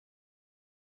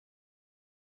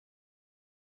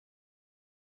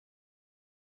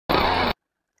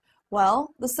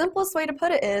Well, the simplest way to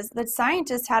put it is that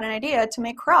scientists had an idea to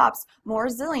make crops more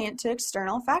resilient to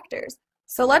external factors.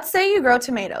 So let's say you grow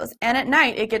tomatoes, and at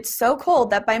night it gets so cold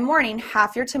that by morning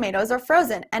half your tomatoes are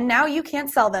frozen, and now you can't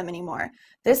sell them anymore.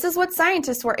 This is what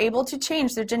scientists were able to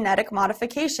change through genetic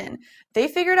modification. They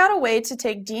figured out a way to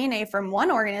take DNA from one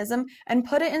organism and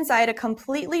put it inside a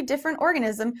completely different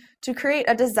organism to create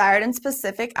a desired and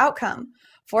specific outcome.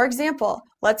 For example,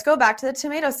 let's go back to the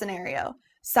tomato scenario.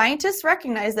 Scientists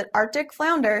recognized that Arctic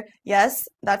flounder, yes,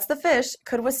 that's the fish,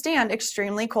 could withstand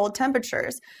extremely cold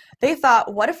temperatures. They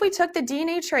thought, what if we took the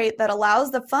DNA trait that allows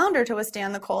the flounder to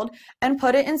withstand the cold and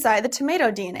put it inside the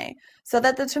tomato DNA so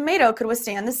that the tomato could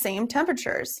withstand the same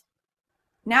temperatures?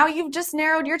 Now you've just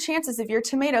narrowed your chances of your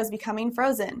tomatoes becoming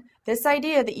frozen. This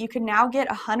idea that you could now get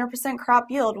 100%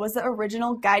 crop yield was the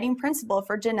original guiding principle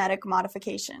for genetic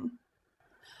modification.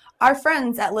 Our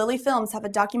friends at Lily Films have a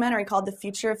documentary called The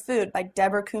Future of Food by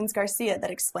Deborah Coons-Garcia that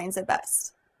explains it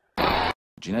best.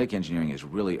 Genetic engineering is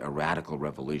really a radical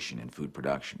revolution in food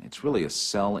production. It's really a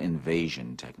cell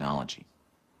invasion technology.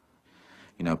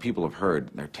 You know, people have heard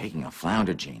they're taking a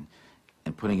flounder gene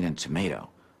and putting it in tomato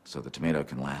so the tomato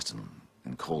can last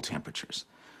in cold temperatures.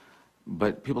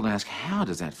 But people don't ask, how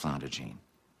does that flounder gene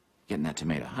get in that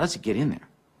tomato? How does it get in there?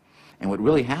 And what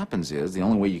really happens is, the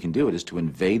only way you can do it is to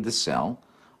invade the cell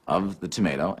of the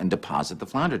tomato and deposit the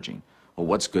flounder gene. Well,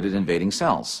 what's good at invading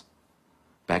cells?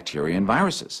 Bacteria and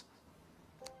viruses.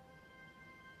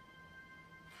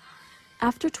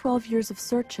 After 12 years of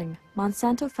searching,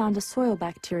 Monsanto found a soil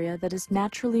bacteria that is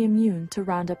naturally immune to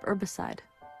Roundup herbicide.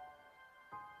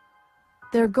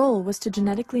 Their goal was to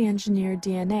genetically engineer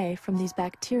DNA from these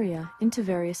bacteria into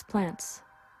various plants.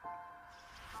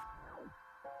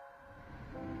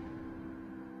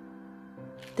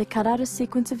 They cut out a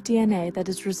sequence of DNA that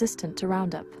is resistant to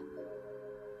Roundup.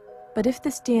 But if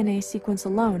this DNA sequence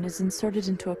alone is inserted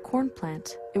into a corn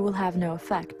plant, it will have no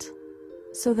effect.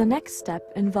 So the next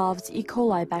step involves E.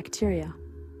 coli bacteria.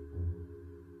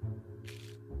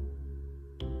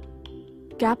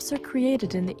 Gaps are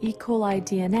created in the E. coli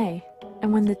DNA,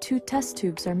 and when the two test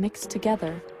tubes are mixed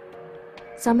together,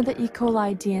 some of the E.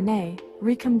 coli DNA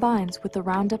recombines with the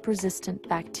Roundup-resistant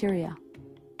bacteria.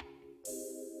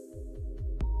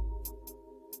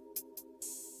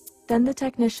 Then the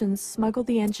technicians smuggle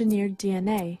the engineered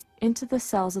DNA into the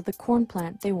cells of the corn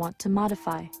plant they want to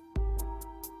modify.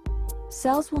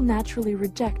 Cells will naturally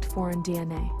reject foreign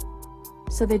DNA,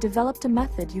 so they developed a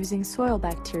method using soil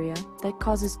bacteria that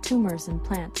causes tumors in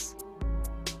plants.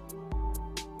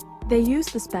 They use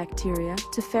this bacteria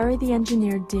to ferry the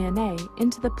engineered DNA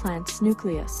into the plant's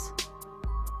nucleus.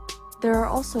 There are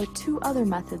also two other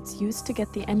methods used to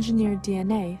get the engineered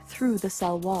DNA through the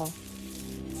cell wall.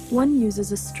 One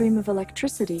uses a stream of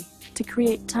electricity to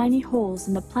create tiny holes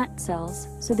in the plant cells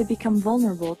so they become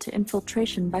vulnerable to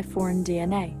infiltration by foreign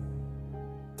DNA.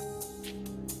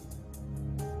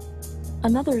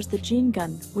 Another is the gene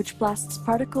gun, which blasts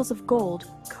particles of gold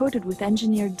coated with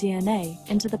engineered DNA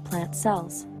into the plant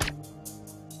cells.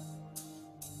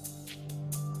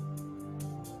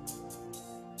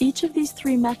 Each of these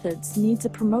three methods needs a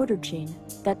promoter gene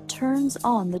that turns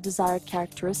on the desired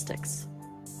characteristics.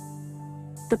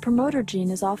 The promoter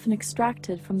gene is often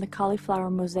extracted from the cauliflower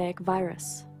mosaic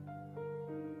virus.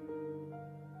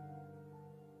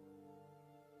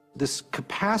 This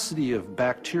capacity of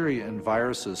bacteria and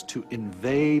viruses to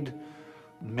invade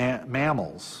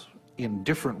mammals in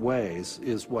different ways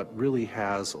is what really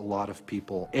has a lot of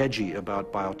people edgy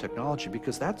about biotechnology,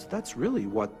 because that's really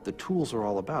what the tools are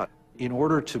all about. In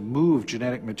order to move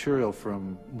genetic material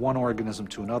from one organism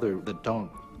to another that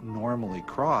don't normally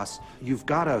cross, you've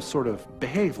got to sort of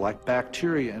behave like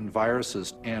bacteria and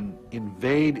viruses and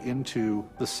invade into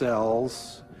the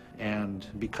cells and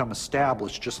become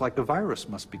established, just like a virus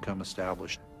must become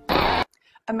established.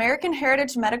 American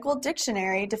Heritage Medical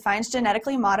Dictionary defines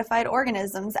genetically modified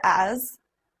organisms as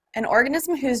an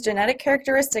organism whose genetic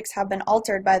characteristics have been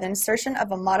altered by the insertion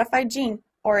of a modified gene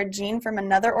or a gene from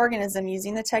another organism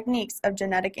using the techniques of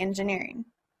genetic engineering.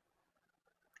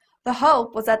 The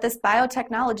hope was that this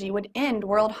biotechnology would end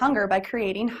world hunger by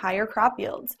creating higher crop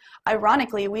yields.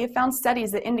 Ironically, we have found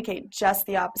studies that indicate just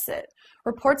the opposite.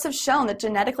 Reports have shown that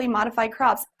genetically modified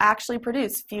crops actually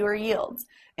produce fewer yields.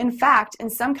 In fact, in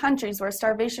some countries where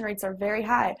starvation rates are very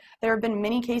high, there have been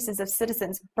many cases of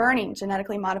citizens burning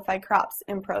genetically modified crops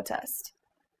in protest.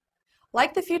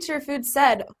 Like the Future of Food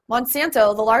said,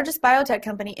 Monsanto, the largest biotech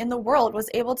company in the world, was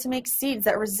able to make seeds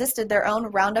that resisted their own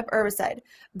Roundup herbicide.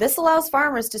 This allows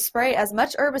farmers to spray as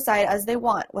much herbicide as they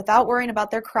want without worrying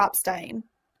about their crops dying.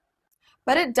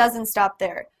 But it doesn't stop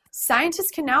there.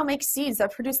 Scientists can now make seeds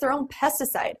that produce their own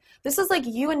pesticide. This is like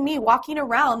you and me walking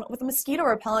around with a mosquito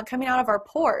repellent coming out of our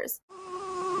pores.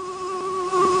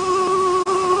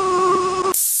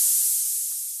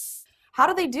 How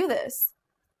do they do this?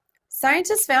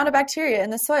 Scientists found a bacteria in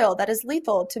the soil that is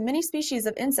lethal to many species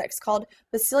of insects called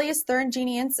Bacillus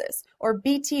thuringiensis, or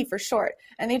BT for short,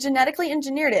 and they genetically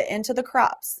engineered it into the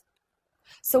crops.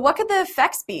 So what could the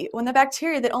effects be when the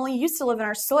bacteria that only used to live in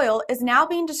our soil is now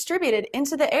being distributed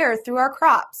into the air through our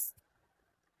crops?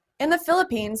 In the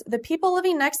Philippines, the people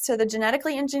living next to the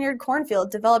genetically engineered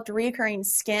cornfield developed recurring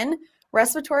skin,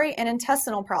 respiratory, and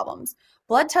intestinal problems.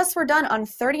 Blood tests were done on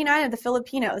 39 of the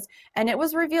Filipinos, and it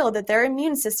was revealed that their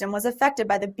immune system was affected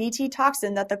by the BT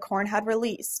toxin that the corn had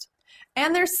released.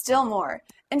 And there's still more.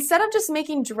 Instead of just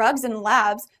making drugs in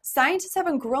labs, scientists have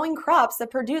been growing crops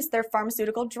that produce their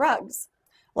pharmaceutical drugs,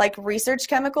 like research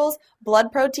chemicals,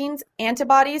 blood proteins,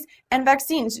 antibodies, and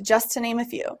vaccines, just to name a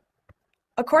few.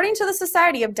 According to the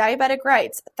Society of Diabetic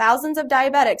Rights, thousands of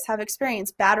diabetics have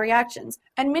experienced bad reactions,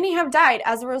 and many have died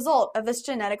as a result of this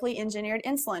genetically engineered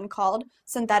insulin called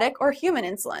synthetic or human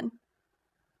insulin.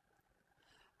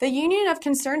 The Union of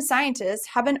Concerned Scientists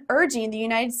have been urging the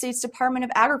United States Department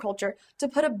of Agriculture to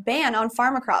put a ban on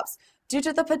pharma crops due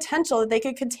to the potential that they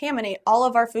could contaminate all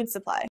of our food supply.